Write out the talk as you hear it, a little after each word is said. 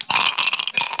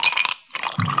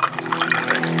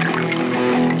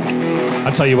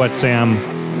I'll tell you what, Sam.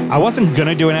 I wasn't going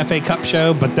to do an FA Cup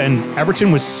show, but then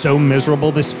Everton was so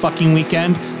miserable this fucking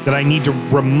weekend that I need to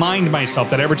remind myself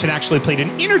that Everton actually played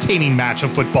an entertaining match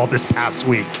of football this past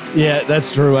week. Yeah,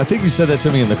 that's true. I think you said that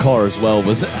to me in the car as well.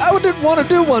 I didn't want to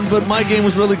do one, but my game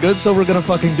was really good, so we're going to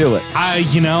fucking do it.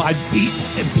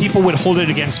 People would hold it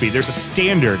against me. There's a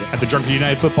standard at the Drunken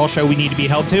United Football Show we need to be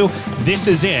held to. This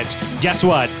is it. Guess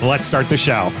what? Let's start the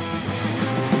show.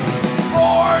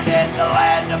 Born in the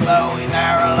land of Bowie,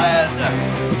 Maryland.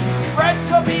 Bred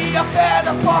to be a fan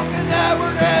of fucking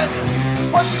Everton.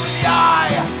 Punch you in the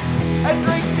eye and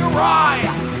drink your rye.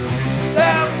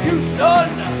 Sam Houston.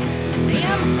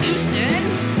 Sam Houston?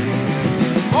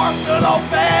 Arsenal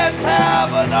fans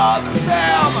have another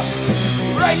Sam.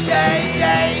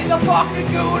 AKA the fucking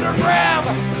Gooner Graham.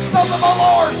 Stump of my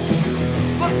lord.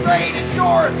 Looks great in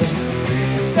shorts.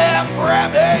 Sam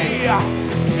Graham, hey.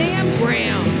 Sam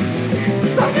Graham.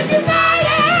 Drunken United!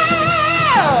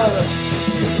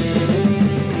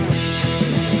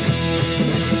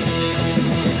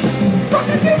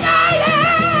 Drunken United!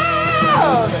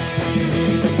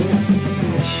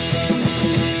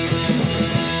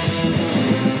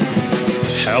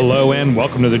 Hello and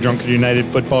welcome to the Drunken United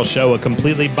Football Show. A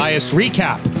completely biased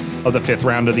recap of the fifth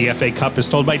round of the FA Cup is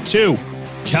told by two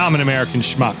common American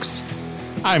schmucks.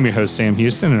 I'm your host, Sam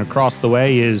Houston, and across the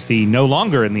way is the no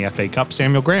longer in the FA Cup,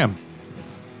 Samuel Graham.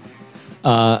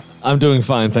 I'm doing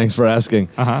fine. Thanks for asking.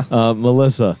 Uh-huh.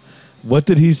 Melissa, what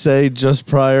did he say just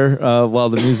prior while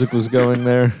the music was going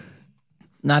there?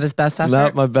 Not his best effort?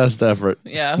 Not my best effort.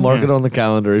 Yeah. Mark it on the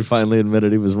calendar. He finally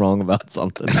admitted he was wrong about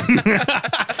something.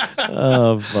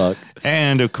 Oh, fuck.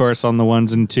 And, of course, on the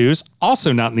ones and twos,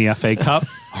 also not in the FA Cup,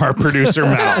 our producer,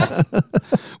 Mel.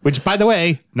 Which, by the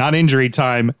way, not injury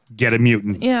time, get a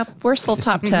mutant. Yeah, we're still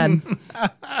top 10.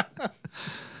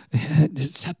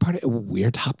 Is that part of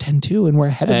we're top 10 too, and we're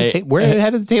ahead of the table. We're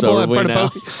ahead of the table so in front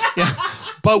of both. Yeah,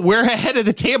 but we're ahead of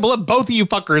the table of both of you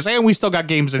fuckers, and we still got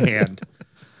games in hand.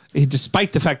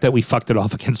 Despite the fact that we fucked it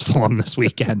off against Fulham this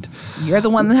weekend. You're the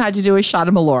one that had to do a shot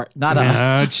of Malort, not us.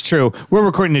 That's true. We're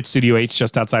recording at Studio H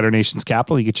just outside our nation's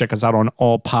capital. You can check us out on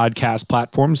all podcast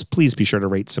platforms. Please be sure to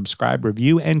rate, subscribe,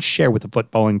 review, and share with a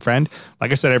footballing friend.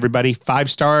 Like I said, everybody,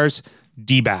 5 stars.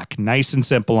 D-back, nice and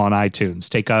simple on iTunes.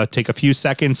 Take a few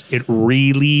seconds. It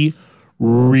really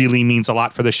means a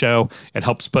lot for the show. It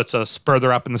helps puts us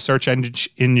further up in the search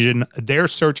engine, their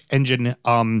search engine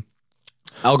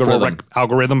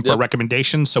algorithm for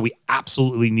recommendations. So we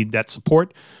absolutely need that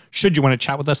support. Should you want to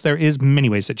chat with us, there is many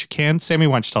ways that you can. Sammy,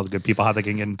 why don't you tell the good people how they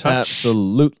can get in touch?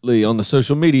 Absolutely. On the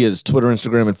social medias, Twitter,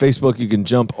 Instagram, and Facebook, you can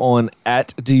jump on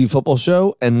at DU Football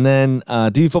Show and then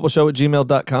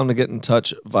dufootballshow@gmail.com to get in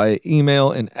touch via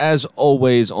email. And as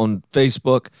always on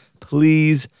Facebook,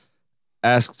 please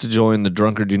ask to join the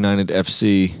Drunkard United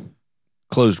FC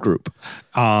closed group.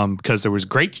 Because there was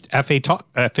great FA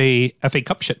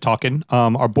Cup shit talking.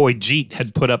 Our boy Jeet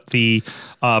had put up the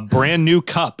brand new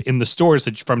cup in the stores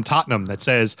from Tottenham that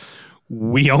says,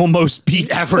 "We almost beat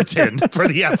Everton for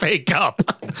the FA Cup."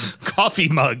 Coffee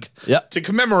mug to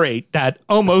commemorate that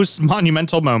almost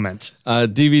monumental moment.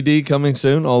 DVD coming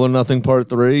soon, All or Nothing Part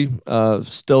 3.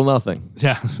 Still nothing.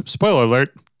 Yeah. Spoiler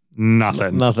alert.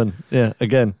 Nothing. Nothing. Yeah.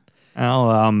 Again.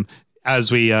 Well,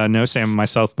 as we know, Sam and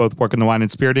myself both work in the wine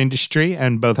and spirit industry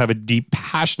and both have a deep,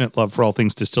 passionate love for all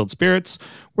things distilled spirits.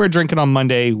 We're drinking on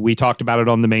Monday. We talked about it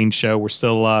on the main show. We're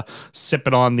still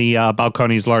sipping on the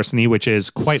Balcones Larceny, which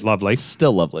is quite lovely.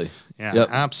 Still lovely. Yeah,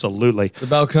 absolutely. The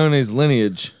Balcones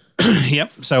lineage.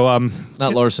 Yep. So,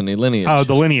 not Larceny, lineage. Oh,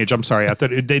 the lineage. I'm sorry. I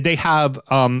thought they have.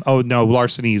 Oh no,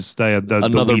 Larceny's the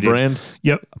another brand.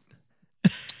 Yep.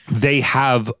 They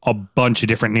have a bunch of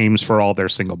different names for all their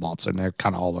single malts, and they're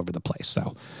kind of all over the place.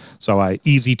 So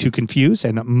easy to confuse,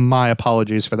 and my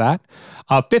apologies for that.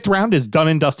 Fifth round is done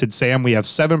and dusted, Sam. We have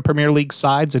 7 Premier League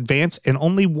sides advance and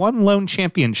only 1 lone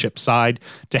championship side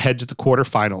to head to the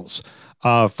quarterfinals.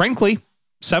 Frankly,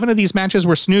 7 of these matches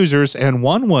were snoozers, and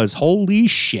 1 was holy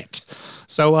shit.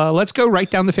 So let's go right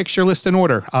down the fixture list in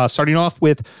order. Starting off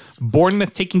with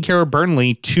Bournemouth taking care of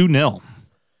Burnley 2-0.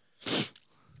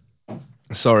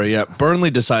 Sorry, yeah. Burnley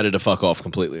decided to fuck off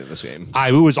completely in this game.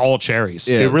 It was all cherries.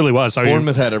 Yeah. It really was.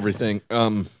 Bournemouth had everything.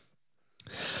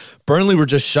 Burnley were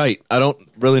just shite. I don't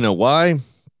really know why.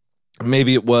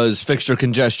 Maybe it was fixture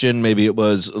congestion. Maybe it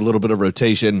was a little bit of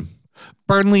rotation.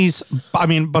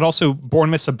 But also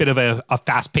Bournemouth's a bit of a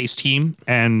fast-paced team,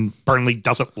 and Burnley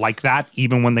doesn't like that.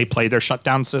 Even when they play their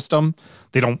shutdown system,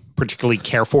 they don't particularly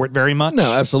care for it very much.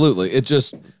 No, absolutely.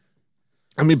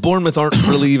 I mean, Bournemouth aren't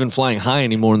really even flying high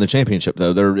anymore in the championship,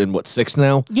 though. They're in, what, 6th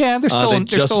now? Yeah, they're still They in,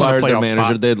 they're just still in fired the their playoff manager.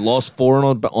 spot. They had lost 4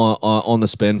 on the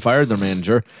spin, fired their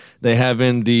manager. They have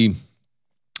in the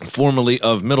formerly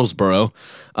of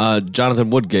Middlesbrough,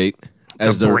 Jonathan Woodgate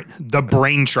as the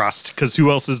brain trust, because who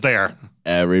else is there?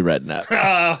 Harry Redknapp.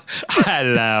 Oh,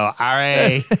 hello,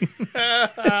 Ari.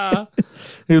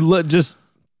 Who just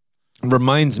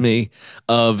reminds me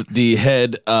of the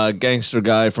head gangster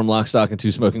guy from Lock, Stock, and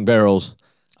Two Smoking Barrels.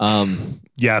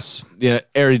 Yes. Yeah,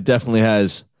 Ari definitely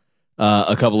has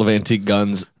a couple of antique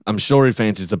guns. I'm sure he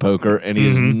fancies the poker, and he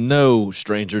is no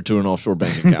stranger to an offshore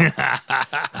bank account.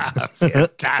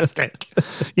 Fantastic.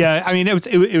 Yeah, I mean, it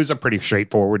was a pretty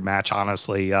straightforward match,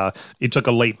 honestly. It took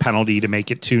a late penalty to make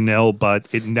it 2-0, but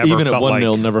it never Even felt at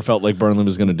 1-0, like, never felt like Burnley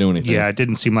was going to do anything. yeah, it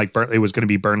didn't seem like it was going to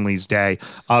be Burnley's day.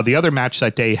 The other match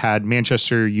that day had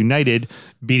Manchester United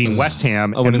beating West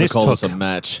Ham, I wouldn't and even this call this took a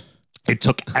match. it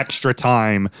took extra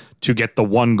time to get the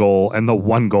one goal, and the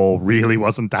one goal really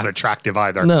wasn't that attractive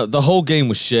either. No, the whole game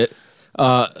was shit.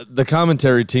 The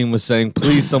commentary team was saying,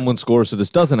 please someone score so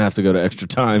this doesn't have to go to extra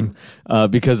time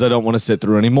because I don't want to sit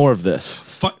through any more of this.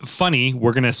 Funny,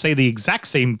 we're going to say the exact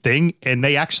same thing, and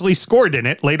they actually scored in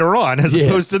it later on, as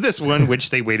opposed to this one,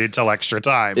 which they waited till extra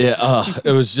time. Yeah,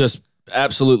 it was just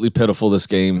absolutely pitiful, this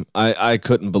game. I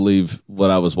couldn't believe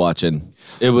what I was watching.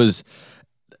 It was,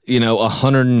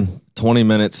 120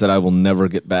 minutes that I will never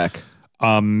get back.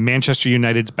 Manchester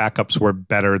United's backups were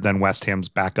better than West Ham's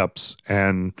backups,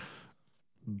 and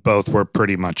both were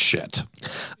pretty much shit.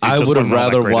 I would have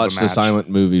rather watched a silent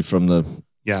movie from the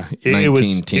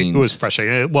it was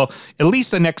frustrating. Well, at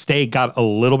least the next day got a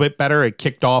little bit better. It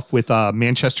kicked off with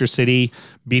Manchester City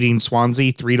beating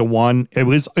Swansea 3-1. It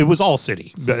was all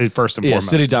City first and foremost.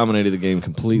 City dominated the game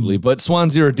completely, but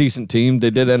Swansea are a decent team.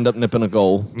 They did end up nipping a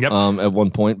goal at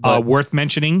one point. But worth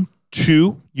mentioning,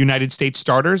 2 United States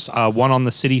starters. One on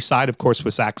the City side, of course,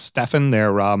 was Zach Steffen,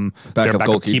 their backup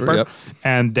goalkeeper. Yep.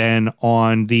 And then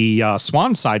on the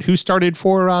Swans side, who started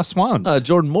for Swans?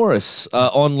 Jordan Morris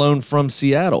on loan from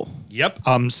Seattle. Yep.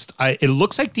 It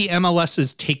looks like the MLS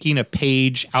is taking a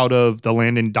page out of the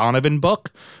Landon Donovan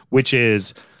book, which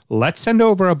is, let's send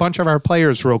over a bunch of our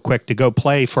players real quick to go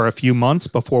play for a few months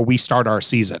before we start our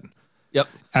season. Yep.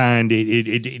 And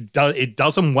it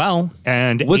does them well.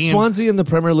 And was Swansea in the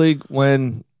Premier League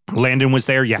when Landon was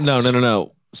there? Yes.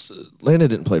 No. Landon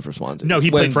didn't play for Swansea. No,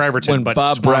 he played for Everton. When but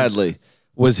Bob Bradley,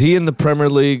 was he in the Premier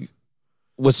League?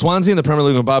 Was Swansea in the Premier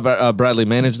League when Bob Bradley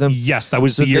managed them? Yes, that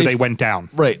was the year they went down.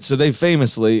 Right. So they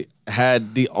famously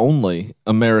had the only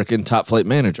American top flight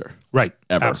manager. Right.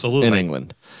 Ever. Absolutely. In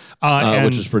England.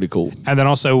 Which is pretty cool. And then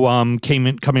also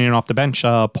coming in off the bench,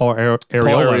 Paul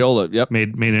Areola. Yep.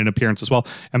 Made an appearance as well.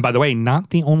 And by the way,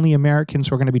 not the only Americans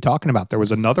we're going to be talking about. There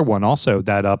was another one also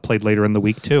that played later in the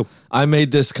week too. I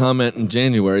made this comment in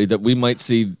January that we might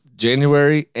see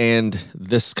January and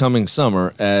this coming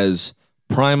summer as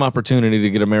prime opportunity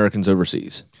to get Americans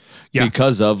overseas. Yeah.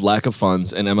 Because of lack of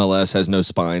funds, and MLS has no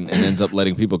spine and ends up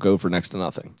letting people go for next to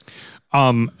nothing.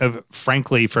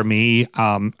 Frankly, for me,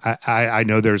 I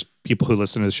know there's people who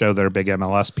listen to the show that are big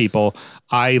MLS people.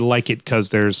 I like it because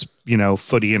there's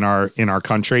footy in our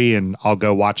country, and I'll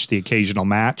go watch the occasional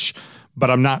match. But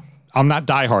I'm not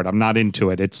diehard. I'm not into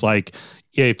it. It's like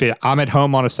I'm at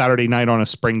home on a Saturday night on a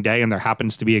spring day, and there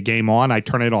happens to be a game on, I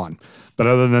turn it on. But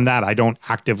other than that, I don't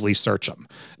actively search them.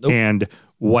 Nope. And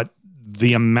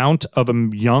the amount of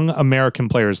young American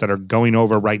players that are going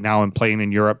over right now and playing in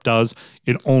Europe does,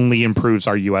 it only improves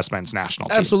our U.S. men's national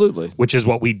team. Absolutely. Which is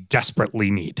what we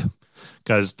desperately need.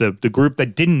 Because the group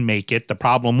that didn't make it, the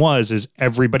problem is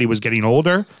everybody was getting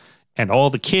older, and all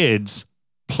the kids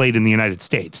played in the United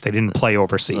States. They didn't play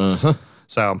overseas. Uh-huh.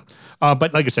 So,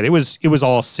 but like I said, it was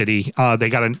all City. They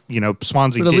got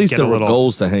Swansea. But at did least get there a were little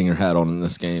goals to hang your hat on in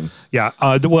this game. Yeah.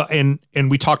 And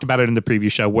we talked about it in the preview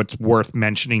show. What's worth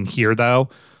mentioning here, though,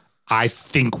 I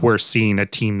think we're seeing a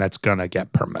team that's gonna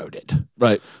get promoted.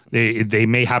 Right. They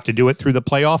may have to do it through the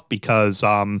playoff because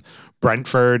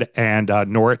Brentford and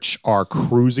Norwich are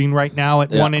cruising right now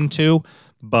at 1 and 2.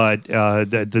 But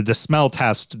the smell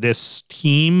test, this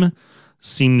team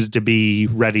seems to be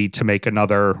ready to make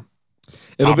another.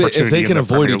 It'll be, if they can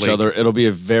avoid each other, it'll be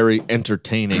a very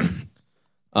entertaining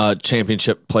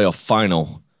championship playoff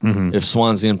final if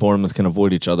Swansea and Bournemouth can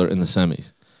avoid each other in the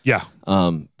semis. Yeah.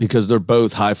 Because they're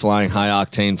both high-flying,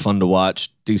 high-octane, fun to watch,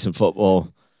 decent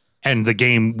football. And the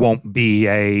game won't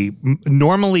be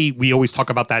normally we always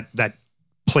talk about that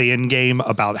play-in game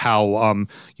about how,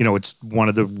 it's one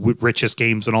of the richest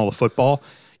games in all of football.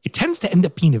 it tends to end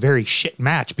up being a very shit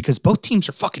match because both teams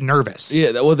are fucking nervous.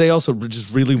 Yeah, well, they also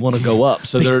just really want to go up,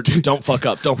 so they're don't fuck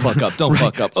up, don't fuck up, don't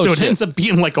fuck up. Oh, so it shit. ends up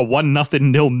being like a 1-0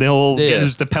 0-0. Yeah.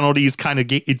 There's the penalties kind of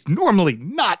game. It's normally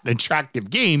not an attractive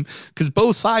game because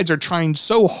both sides are trying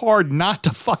so hard not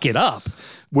to fuck it up.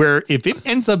 Where if it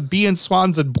ends up being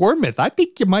Swans and Bournemouth, I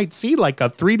think you might see like a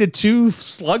 3-2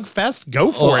 slugfest.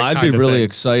 Go for it. I'd be really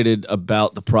excited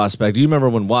about the prospect. Do you remember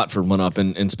when Watford went up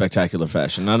in spectacular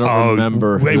fashion? I don't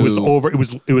remember. It was over. It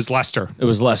was Leicester. It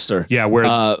was Leicester. Yeah, where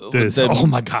oh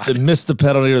my God. They missed the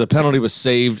penalty, or the penalty was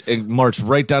saved and marched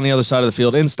right down the other side of the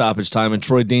field in stoppage time, and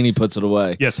Troy Deeney puts it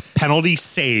away. Yes, penalty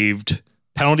saved,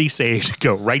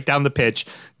 go right down the pitch.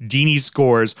 Deeney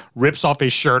scores, rips off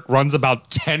his shirt, runs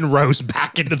about 10 rows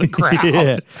back into the crowd.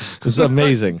 Yeah, it's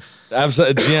amazing.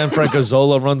 Gianfranco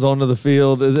Zola runs onto the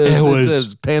field.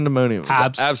 It's pandemonium.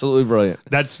 Absolutely brilliant.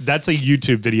 That's a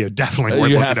YouTube video. Definitely worth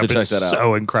You looking have to up. check It's that out.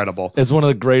 so incredible. It's one of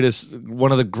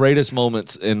the greatest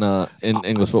moments in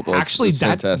English football. Actually, it's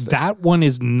fantastic. that one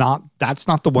is not. That's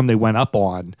not the one they went up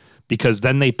on because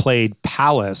then they played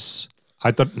Palace.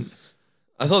 I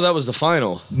thought that was the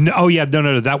final. No,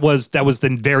 that was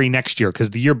the very next year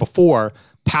because the year before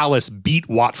Palace beat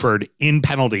Watford in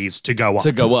penalties to go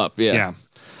up. Yeah.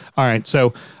 All right.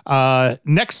 So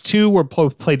next two were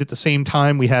played at the same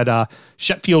time. We had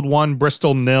Sheffield 1,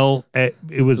 Bristol 0.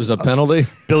 It was a penalty.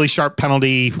 Billy Sharp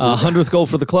penalty. 100th goal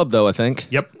for the club, though, I think.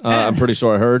 Yep. I'm pretty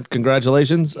sure I heard.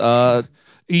 Congratulations.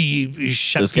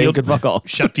 Sheffield could fuck off.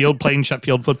 Sheffield playing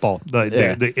Sheffield football.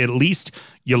 At least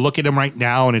you look at them right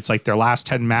now, and it's like their last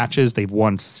 10 matches, they've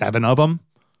won 7 of them.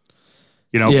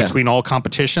 Between all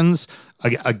competitions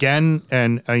again,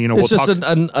 and it's just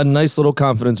a nice little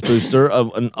confidence booster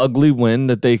of an ugly win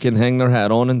that they can hang their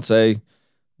hat on and say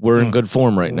we're in good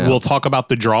form right now. We'll talk about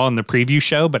the draw in the preview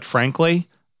show, but frankly,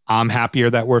 I'm happier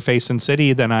that we're facing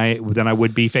City than I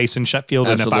would be facing Sheffield.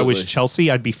 Absolutely. And if I was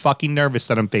Chelsea, I'd be fucking nervous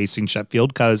that I'm facing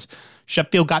Sheffield because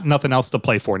Sheffield got nothing else to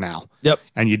play for now. Yep.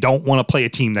 And you don't want to play a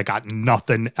team that got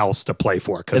nothing else to play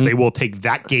for because they will take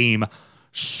that game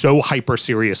so hyper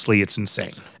seriously, it's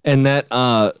insane. And that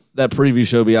preview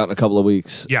show will be out in a couple of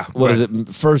weeks. Yeah. What is it?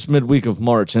 First midweek of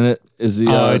March, and it is the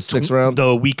 6th round.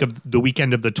 The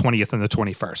weekend of the 20th and the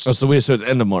 21st. Oh, so it's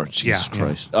end of March. Jesus Yeah.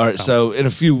 Christ. All right. So in a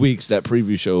few weeks, that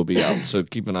preview show will be out. So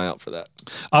keep an eye out for that.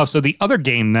 So the other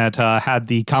game that had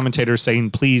the commentators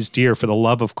saying, "Please, dear, for the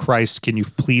love of Christ, can you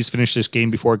please finish this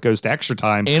game before it goes to extra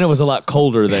time?" And it was a lot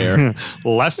colder there.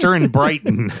 Leicester and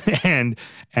Brighton, and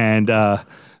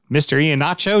Mr.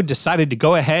 Iheanacho decided to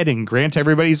go ahead and grant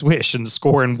everybody's wish and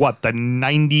score in the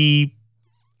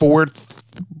 94th,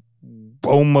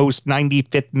 almost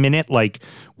 95th minute,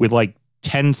 with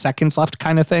 10 seconds left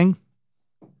kind of thing.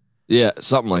 Yeah,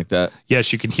 something like that.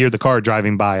 Yes, you can hear the car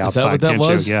driving by outside. Is that what that can't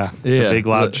was? you? Yeah, the big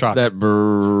loud truck. That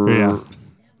brrr. Yeah.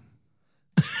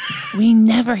 We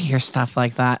never hear stuff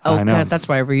like that. Oh, I know. God, that's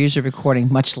why we're usually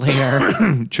recording much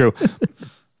later. True.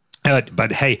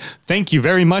 But hey, thank you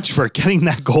very much for getting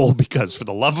that goal because for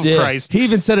the love of Christ. He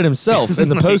even said it himself in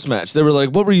the post-match. They were like,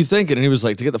 what were you thinking? And he was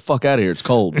like, to get the fuck out of here. It's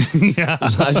cold. Yeah.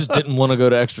 I just didn't want to go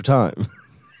to extra time.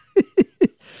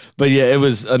 But yeah, it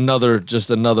was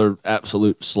another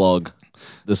absolute slug,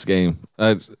 this game.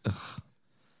 And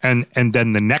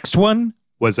then the next one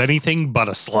was anything but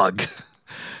a slug.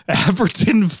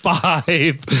 Everton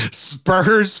 5,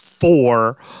 Spurs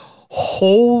 4.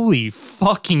 Holy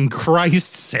fucking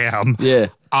Christ, Sam. Yeah.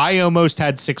 I almost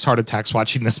had 6 heart attacks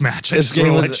watching this match. I This just want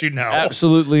game to was let you know.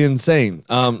 absolutely insane.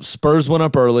 Spurs went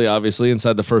up early, obviously,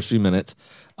 inside the first few minutes.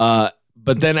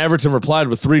 But then Everton replied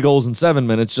with 3 goals in 7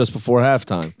 minutes just before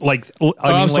halftime.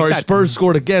 I'm sorry, Spurs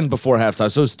scored again before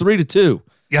halftime. So it's 3-2.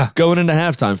 Yeah. Going into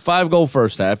halftime. 5-goal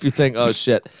first half. You think, oh,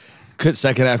 shit.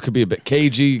 Second half could be a bit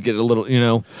cagey, get a little,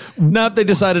 Not they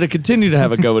decided to continue to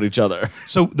have a go at each other.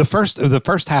 So the first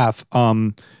half,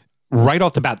 right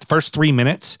off the bat, the first 3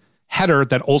 minutes, header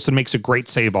that Olsen makes a great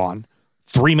save on.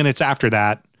 3 minutes after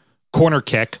that, corner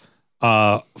kick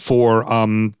for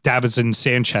Davinson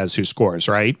Sanchez, who scores,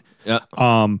 right? Yeah.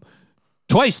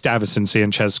 Twice Davinson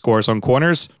Sanchez scores on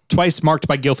corners, twice marked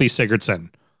by Gylfi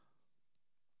Sigurdsson.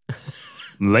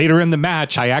 Later in the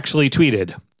match, I actually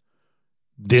tweeted,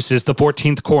 "This is the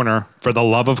 14th corner. For the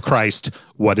love of Christ,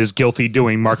 what is Gylfi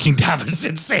doing marking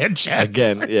Davinson Sanchez?"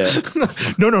 Again, yeah.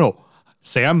 No.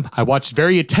 Sam, I watched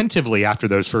very attentively after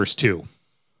those first 2.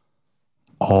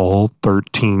 All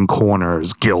 13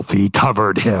 corners, Gylfi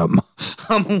covered him.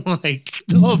 I'm like,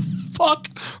 the fuck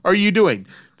are you doing?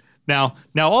 Now,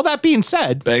 all that being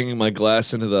said, Banging my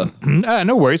glass into the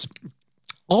no worries.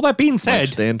 All that being mic said,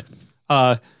 stand.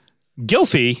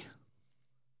 Gylfi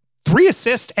 3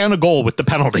 assists and a goal with the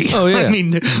penalty. Oh, yeah. I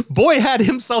mean, boy had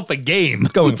himself a game.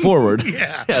 Going forward,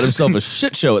 Yeah. he had himself a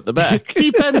shit show at the back.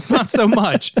 Defense, not so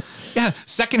much. Yeah,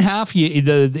 second half,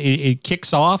 it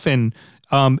kicks off, and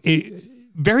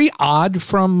very odd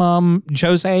from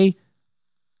Jose.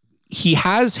 He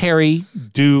has Harry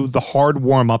do the hard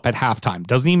warm-up at halftime.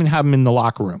 Doesn't even have him in the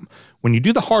locker room. When you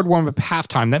do the hard warm-up at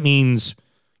halftime, that means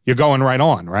you're going right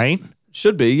on, right?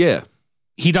 Should be, yeah.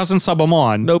 He doesn't sub him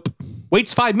on. Nope.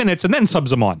 Waits 5 minutes and then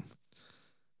subs him on.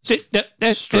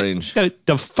 Strange.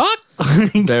 The fuck?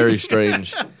 Very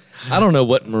strange. I don't know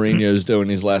what Mourinho's doing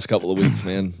these last couple of weeks,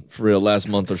 man. For real, last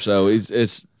month or so.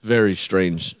 It's very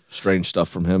strange stuff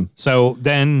from him. So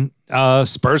then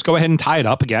Spurs go ahead and tie it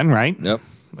up again, right? Yep.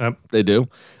 They do.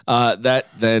 That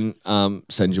then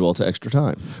sends you all to extra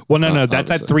time. Well, no,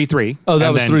 that's at obviously. 3-3. Oh, that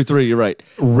And was then 3-3. You're right.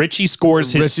 Richie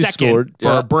scores his Richie second scored, for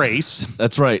yeah. a brace.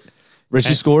 That's right.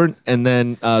 Richie scored, and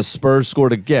then Spurs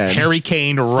scored again. Harry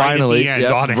Kane right Finally, at the end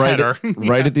yep, on a right header.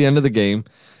 right at the end of the game.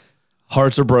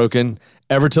 Hearts are broken.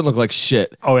 Everton looked like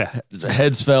shit. Oh, yeah.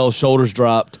 Heads fell, shoulders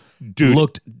dropped. Dude.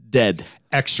 Looked dead.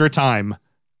 Extra time.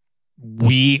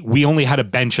 We only had a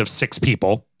bench of 6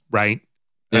 people, right?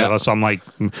 Yeah. So I'm like,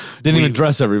 Didn't even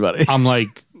dress everybody. I'm like,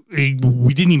 we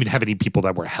didn't even have any people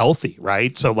that were healthy,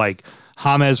 right? So like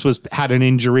James had an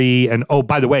injury, and oh,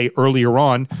 by the way, earlier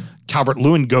on,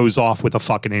 Calvert-Lewin goes off with a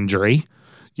fucking injury,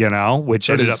 which But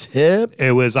ended his up hip?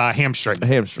 it was a hamstring. A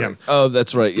hamstring. Yeah. Oh,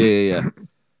 that's right. Yeah.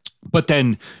 But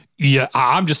then, yeah,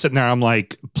 I'm just sitting there. I'm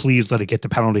like, please let it get to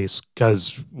penalties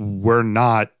because we're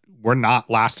not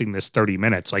lasting this 30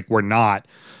 minutes. Like we're not.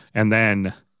 And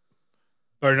then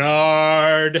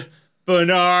Bernard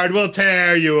will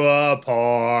tear you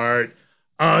apart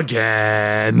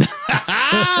again.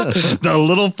 The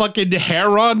little fucking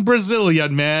hair-on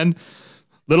Brazilian, man.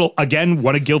 Again,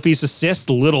 one of Gylfi's assists,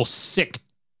 little sick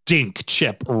dink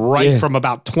chip right from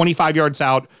about 25 yards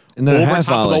out, And then a over half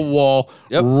top of the volley. wall,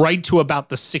 Yep. right to about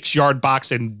the 6-yard box,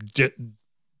 and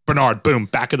Bernard, boom,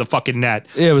 back of the fucking net.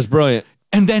 Yeah, it was brilliant.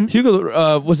 And then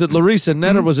Hugo, was it Lloris and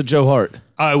net or was it Joe Hart?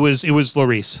 it was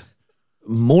Lloris.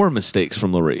 More mistakes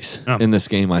from Lloris in this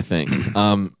game, I think.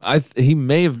 He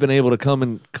may have been able to come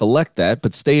and collect that,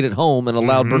 but stayed at home and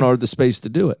allowed Bernard the space to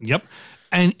do it. Yep.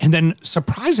 And then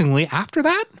surprisingly, after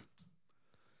that,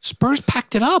 Spurs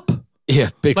packed it up. Yeah,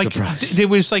 big Like surprise. it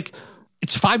was like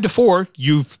it's 5-4.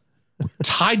 You've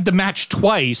tied the match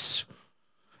twice,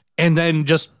 and then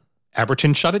just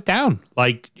Everton shut it down.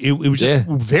 Like it was just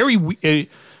very.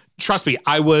 Trust me,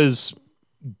 I was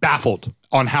baffled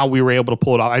on how we were able to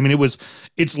pull it off. I mean,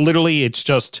 it's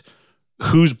just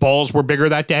whose balls were bigger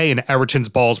that day, and Everton's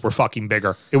balls were fucking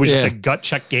bigger. It was just a gut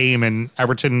check game, and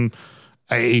Everton,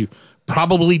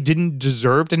 probably didn't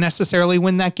deserve to necessarily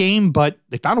win that game, but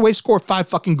they found a way to score 5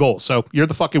 fucking goals. So you're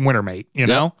the fucking winner, mate. You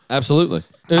know? Absolutely.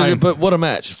 But what a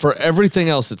match. For everything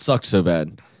else that sucked so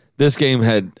bad, this game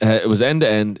it was end to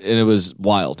end, and it was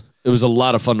wild. It was a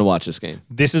lot of fun to watch this game.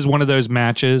 This is one of those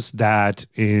matches that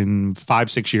in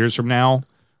 5-6 years from now,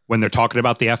 when they're talking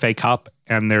about the FA Cup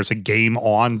and there's a game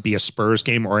on, be a Spurs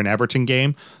game or an Everton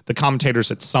game, the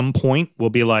commentators at some point will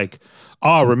be like,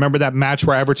 oh, remember that match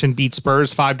where Everton beat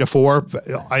Spurs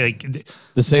 5-4?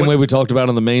 The same way we talked about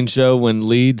on the main show when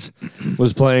Leeds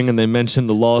was playing and they mentioned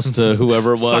the loss to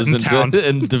whoever it was Sutton Town.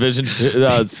 in Division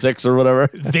 6 or whatever.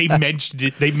 They mentioned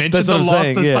it. They mentioned That's the what I'm loss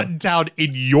saying, to yeah. Sutton Town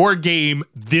in your game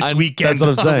this weekend.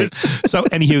 That's what I'm saying. So,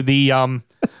 anywho,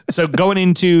 so going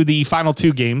into the final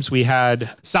 2 games, we had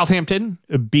Southampton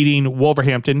beating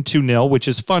Wolverhampton 2-0, which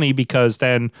is funny because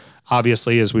then,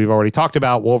 obviously, as we've already talked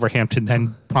about, Wolverhampton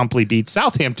then promptly beat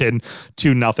Southampton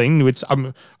 2-0. Which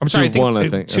I'm sorry, 2-1, I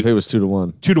think. I think it was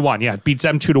 2-1. 2-1, yeah, it beats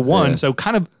them 2-1. Yeah. So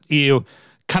kind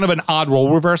of an odd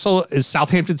role reversal.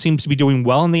 Southampton seems to be doing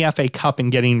well in the FA Cup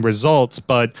and getting results,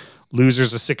 but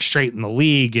losers of 6 straight in the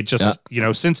league. It just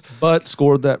since But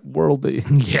scored that worldie.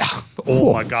 yeah,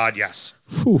 oh my God, yes.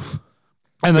 And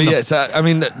But then yes, I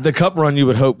mean the cup run you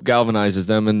would hope galvanizes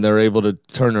them and they're able to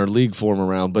turn their league form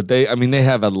around. But they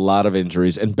have a lot of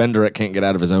injuries and Benderek can't get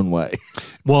out of his own way.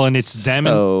 well, and it's them,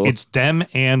 So- it's them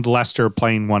and Leicester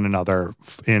playing one another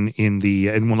and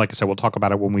like I said, we'll talk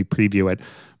about it when we preview it.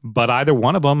 But either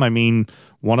one of them, I mean,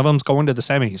 one of them's going to the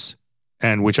semis,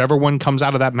 and whichever one comes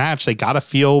out of that match, they got to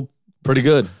feel. Pretty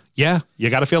good. Yeah, you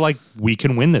got to feel like we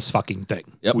can win this fucking thing.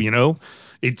 Yep.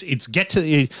 It's get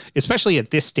to, especially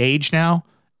at this stage now,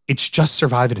 it's just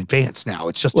survive and advance now.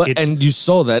 It's just, And you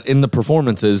saw that in the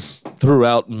performances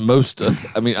throughout most of,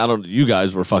 you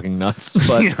guys were fucking nuts,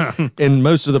 but in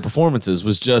most of the performances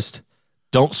was just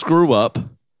don't screw up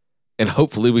and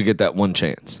hopefully we get that one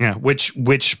chance. yeah, which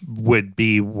would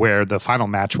be where the final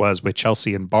match was with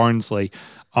Chelsea and Barnsley.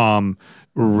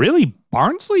 Really,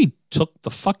 Barnsley took the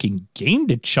fucking game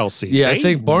to Chelsea. Yeah, I They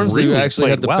think Barnsley really actually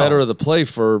had played the well. better of the play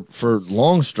for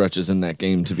long stretches in that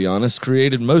game, to be honest.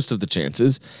 Created most of the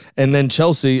chances. And then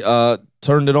Chelsea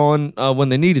turned it on when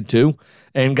they needed to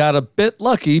and got a bit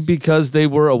lucky because they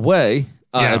were away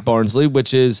Yeah. at Barnsley,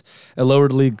 which is a lower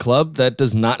league club that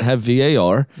does not have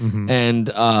VAR.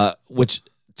 And which,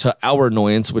 to our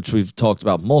annoyance, which we've talked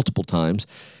about multiple times,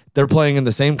 they're playing in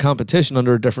the same competition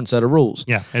under a different set of rules.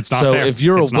 Yeah, it's not so fair. if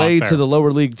you're It's not away fair. to the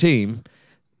lower league team,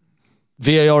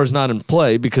 VAR is not in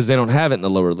play because they don't have it in the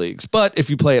lower leagues. But if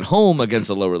you play at home against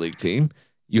a lower league team,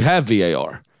 you have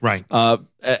VAR Right.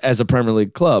 as a Premier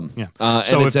League club. Yeah.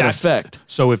 And it's in effect.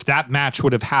 So if that match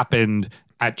would have happened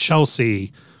at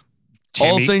Chelsea,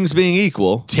 All Tammy, things being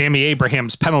equal, Tammy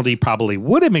Abraham's penalty probably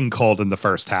would have been called in the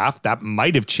first half. That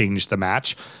might have changed the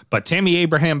match. But Tammy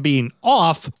Abraham being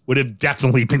off would have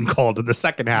definitely been called in the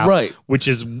second half. Right. Which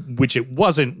it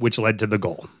wasn't, which led to the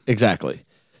goal. exactly.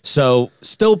 So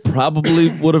still probably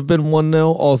would have been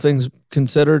 1-0, all things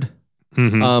considered.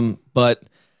 But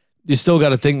you still got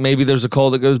to think maybe there's a call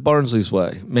that goes Barnsley's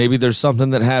way. Maybe there's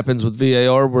something that happens with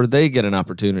VAR where they get an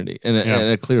opportunity and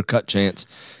a clear-cut chance.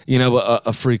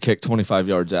 A free kick 25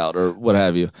 yards out or what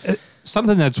have you.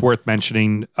 Something that's worth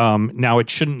mentioning. Now it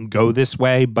shouldn't go this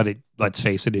way, but let's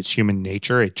face it, it's human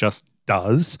nature. It just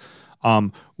does.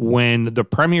 When the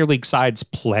Premier League sides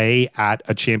play at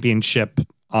a championship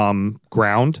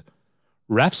ground,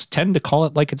 refs tend to call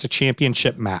it like it's a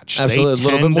championship match. Absolutely, They a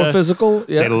little bit tend more to- physical.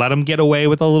 Yeah. They let them get away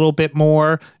with a little bit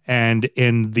more, and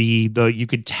in the you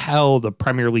could tell the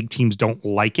Premier League teams don't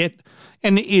like it.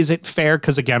 And is it fair?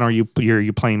 Because again, are you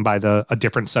playing by a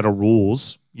different set of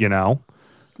rules?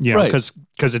 Right.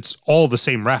 Because it's all the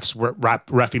same refs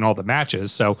reffing all the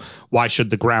matches. So why should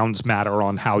the grounds matter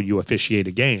on how you officiate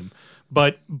a game?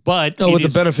 But No, with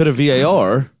the benefit of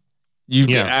VAR, you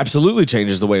Yeah. absolutely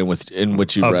changes the way in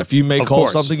which you ref. You may of call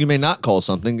course. something, you may not call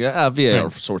something. VAR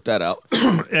sort that out.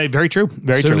 very true.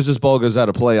 Very As soon true. as this ball goes out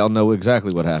of play, I'll know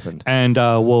exactly what happened. And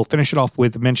we'll finish it off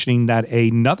with mentioning that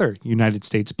another United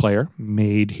States player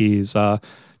made his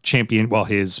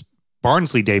his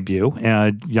Barnsley debut,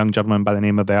 a young gentleman by the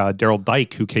name of Daryl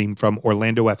Dyke, who came from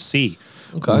Orlando FC.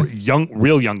 Okay.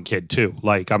 Real young kid too.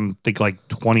 Like I'm think like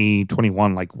 20,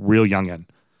 21, like real youngin.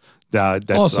 That's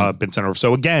Awesome. been sent over.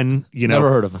 So again, Never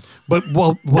heard of him. But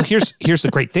here's the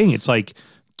great thing. It's like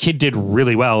kid did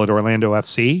really well at Orlando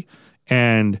FC,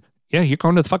 and yeah, you're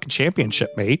going to the fucking championship,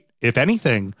 mate. If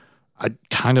anything, I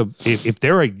kind of if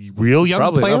they're a real young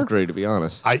Probably an player, upgrade, to be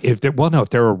honest. if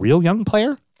they're a real young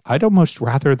player, I'd almost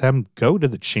rather them go to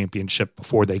the championship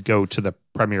before they go to the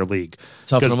Premier League.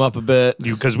 Toughen them up a bit.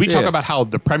 Because we talk Yeah. about how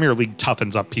the Premier League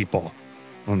toughens up people.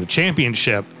 On the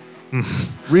championship,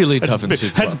 Really toughens people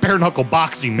that's up. bare knuckle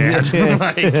boxing, man.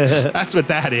 Like, that's what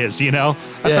that is, you know.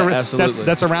 That's Yeah, absolutely.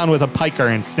 That's around with a piker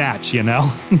and snatch, you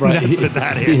know. Right. That's what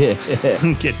that is. Yeah.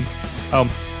 I'm kidding. All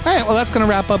right, well, that's going to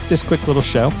wrap up this quick little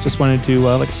show. Just wanted to,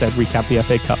 like I said, recap the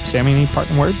FA Cup. Sammy, any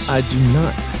parting words? I do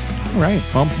not. All right.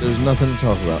 Well, There's nothing to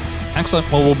talk about.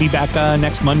 excellent. Well, we'll be back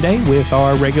next Monday with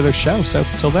our regular show. So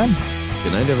till then.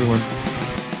 Good night, everyone.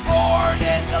 Born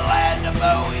in the land of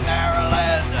Bowie,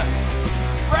 Maryland.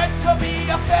 Bred to be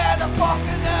a fan of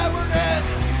fucking Everton.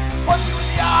 Punch you in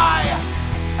the eye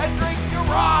and drink your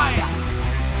rye.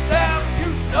 Sam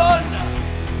Houston.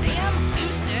 Sam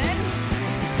Houston?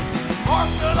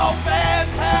 Arsenal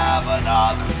fans have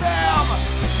another Sam.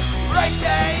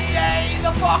 AKA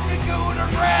the fucking Gooner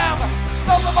Graham.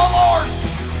 Stump of a lord.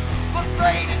 Look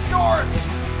straight in shorts.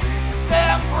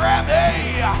 Sam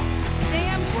Grammy.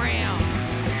 Sam Graham.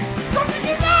 Brooklyn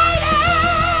United!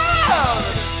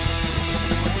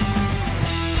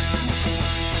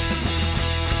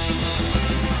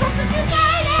 Brooklyn United!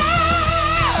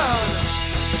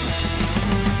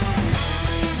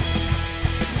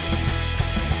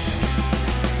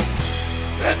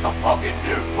 Hit the fucking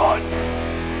mute button!